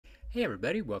Hey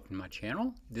everybody, welcome to my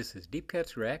channel. This is Deep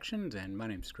Cuts Reactions and my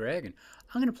name's Greg, and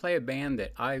I'm going to play a band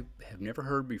that I have never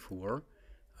heard before.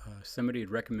 Somebody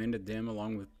had recommended them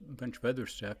along with a bunch of other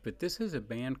stuff, but this is a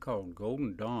band called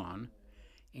Golden Dawn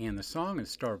and the song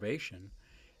is Starvation.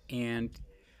 And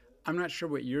I'm not sure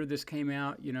what year this came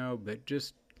out, but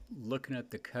just looking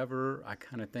at the cover, I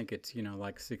kind of think it's,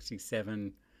 like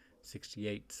 67,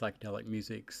 68 psychedelic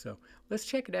music. So let's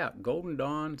check it out. Golden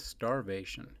Dawn,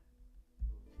 Starvation.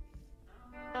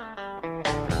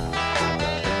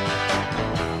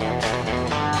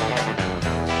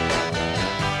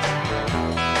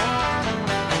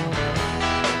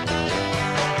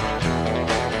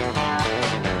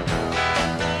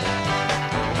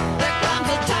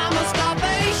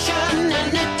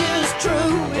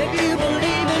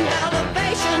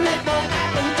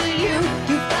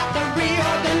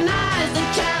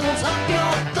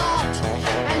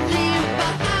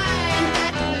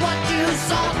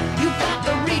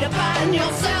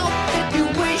 Yourself if you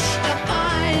wish to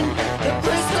find the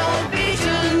crystal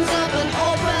visions of an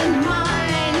open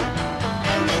mind,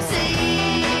 and it's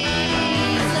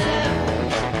easy,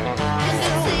 and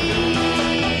it's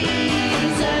easy,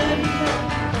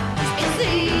 it's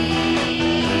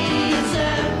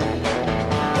easy,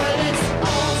 but it's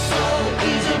also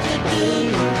easy to do.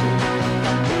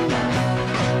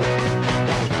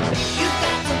 You've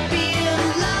got to be in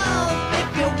love if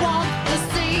you want to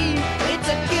see. It's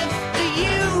a gift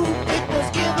it was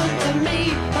given to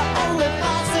me. The only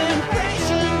false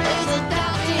impression is a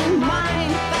doubting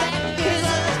mind. That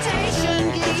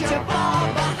hesitation keeps you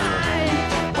far behind.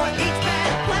 For each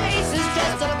bad place is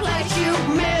just a place you've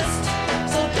missed.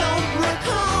 So don't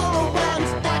recall the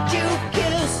ones that you've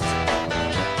kissed.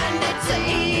 And it's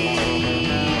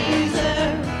easy.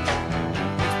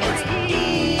 It's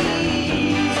easy.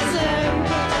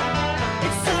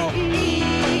 It's so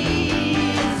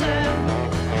easy.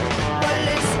 Well,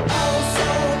 it's also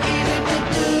easy to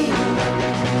do.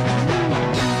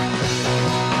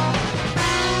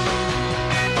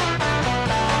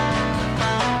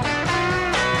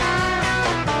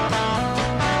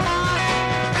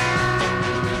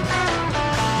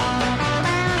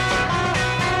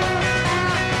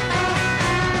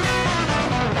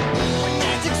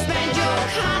 Just expand your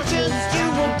conscience, you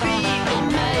will be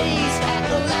amazed at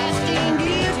the lasting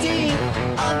beauty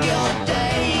of your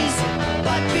days.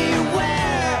 But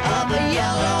beware of a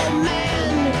yellow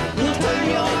man who'll turn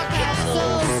your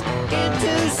castles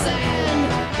into sand.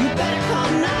 You better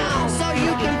come now so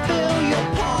you can fill your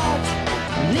part.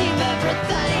 Leave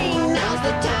everything, now's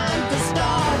the time to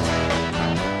start.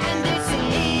 And it's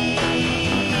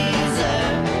easy,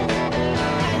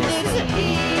 and it's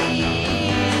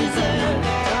easy,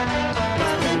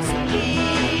 but it's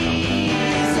easy,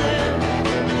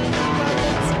 but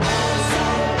it's also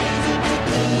easy to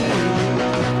do.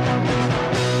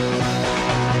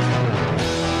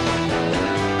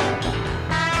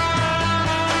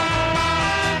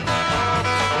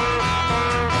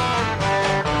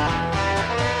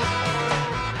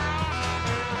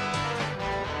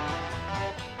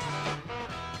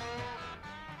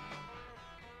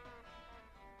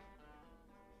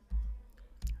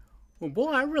 Well,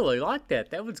 boy, I really liked that.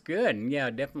 That was good. And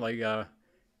yeah, definitely, late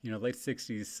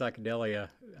 60s psychedelia.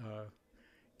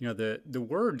 The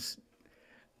words,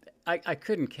 I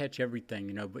couldn't catch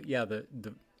everything, but yeah,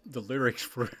 the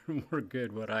lyrics were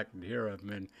good, what I could hear of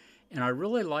them. And I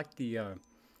really liked it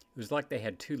was like they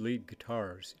had two lead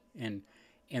guitars. And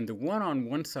the one on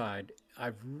one side,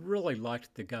 I really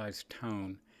liked the guy's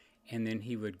tone. And then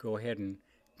he would go ahead and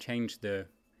change the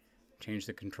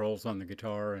controls on the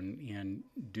guitar and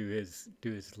do his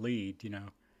lead,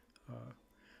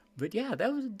 But yeah,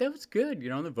 that was good,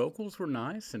 the vocals were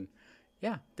nice, and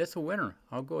yeah, that's a winner.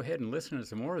 I'll go ahead and listen to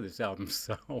some more of this album.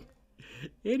 So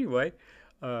anyway,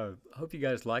 hope you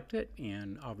guys liked it,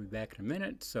 and I'll be back in a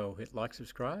minute. So hit like,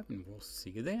 subscribe, and we'll see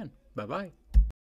you then. Bye bye.